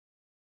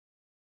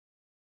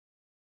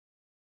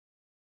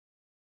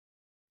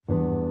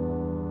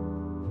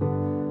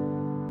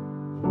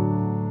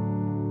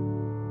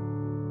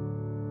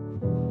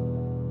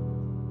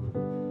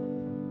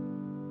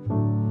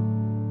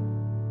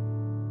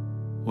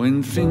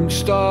when things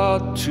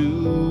start to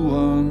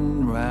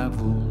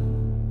unravel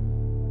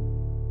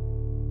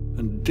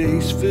and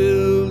days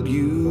fill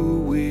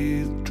you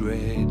with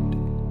dread,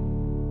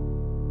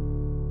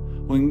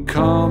 when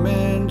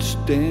comments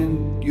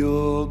dent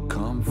your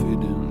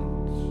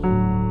confidence,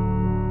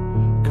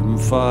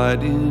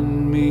 confide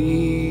in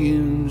me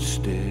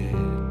instead.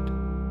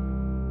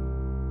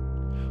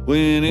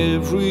 When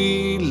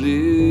every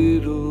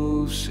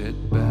little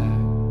setback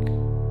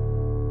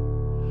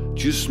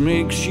just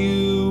makes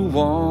you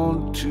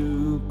want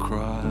to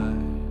cry,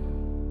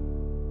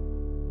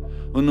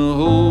 when the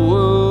whole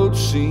world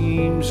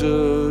seems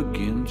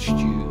against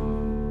you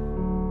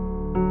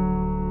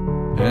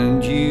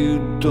and you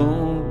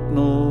don't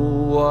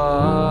know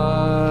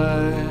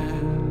why.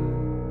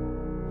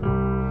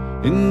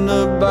 In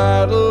the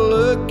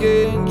battle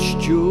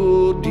against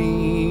your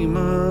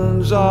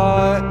demons,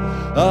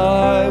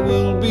 I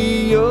will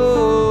be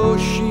your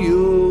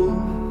shield.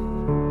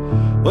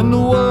 When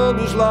the world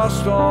has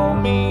lost all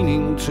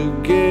meaning,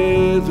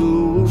 together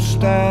we'll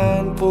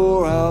stand,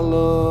 for our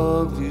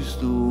love is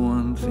the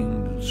one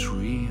thing that's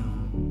real.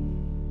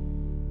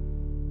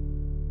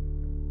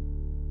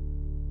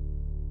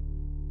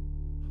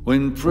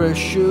 When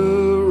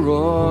pressure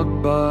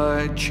wrought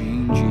by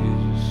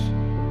changes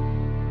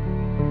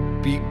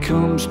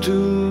becomes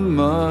too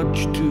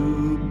much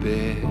to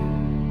bear,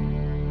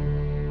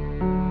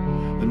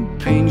 and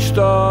pain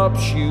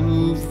stops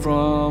you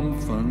from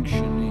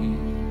functioning,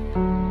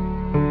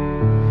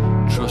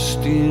 trust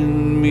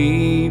in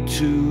me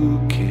to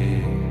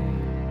care.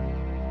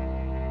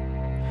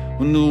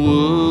 When the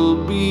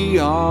world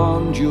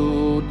beyond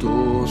your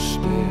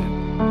doorstep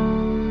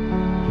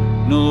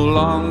no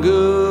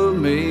longer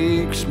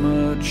makes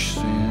much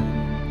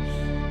sense,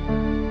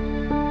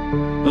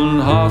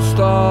 and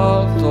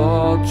hostile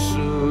thoughts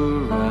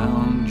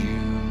surround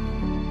you,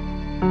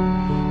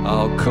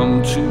 I'll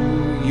come to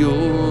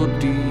your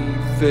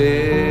defense.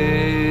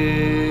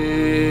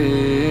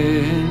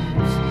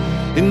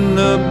 In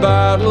the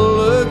battle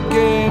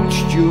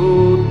against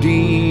your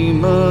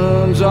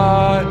demons,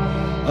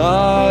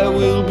 I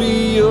will be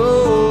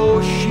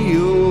your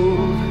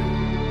shield.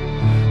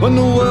 When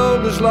the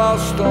world has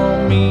lost all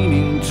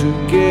meaning,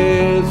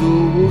 together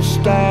we'll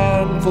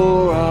stand,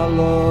 for our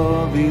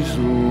love is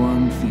the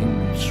one thing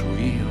that's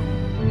real.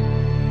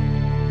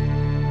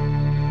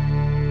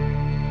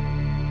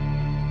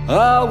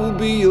 I will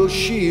be your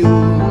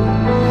shield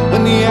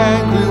when the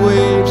angry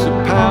waves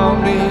are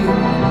pounding.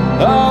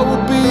 I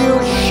will be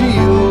your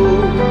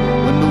shield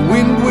when the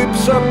wind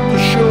whips up the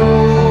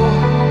shore.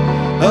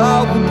 I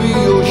will be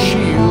your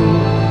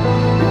shield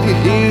if you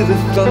hear the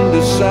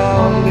thunder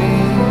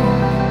sounding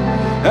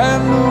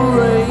and the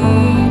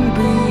rain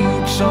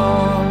beats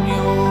on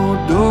your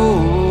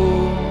door.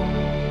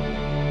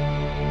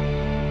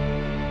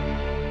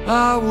 I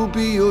will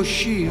be your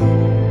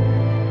shield.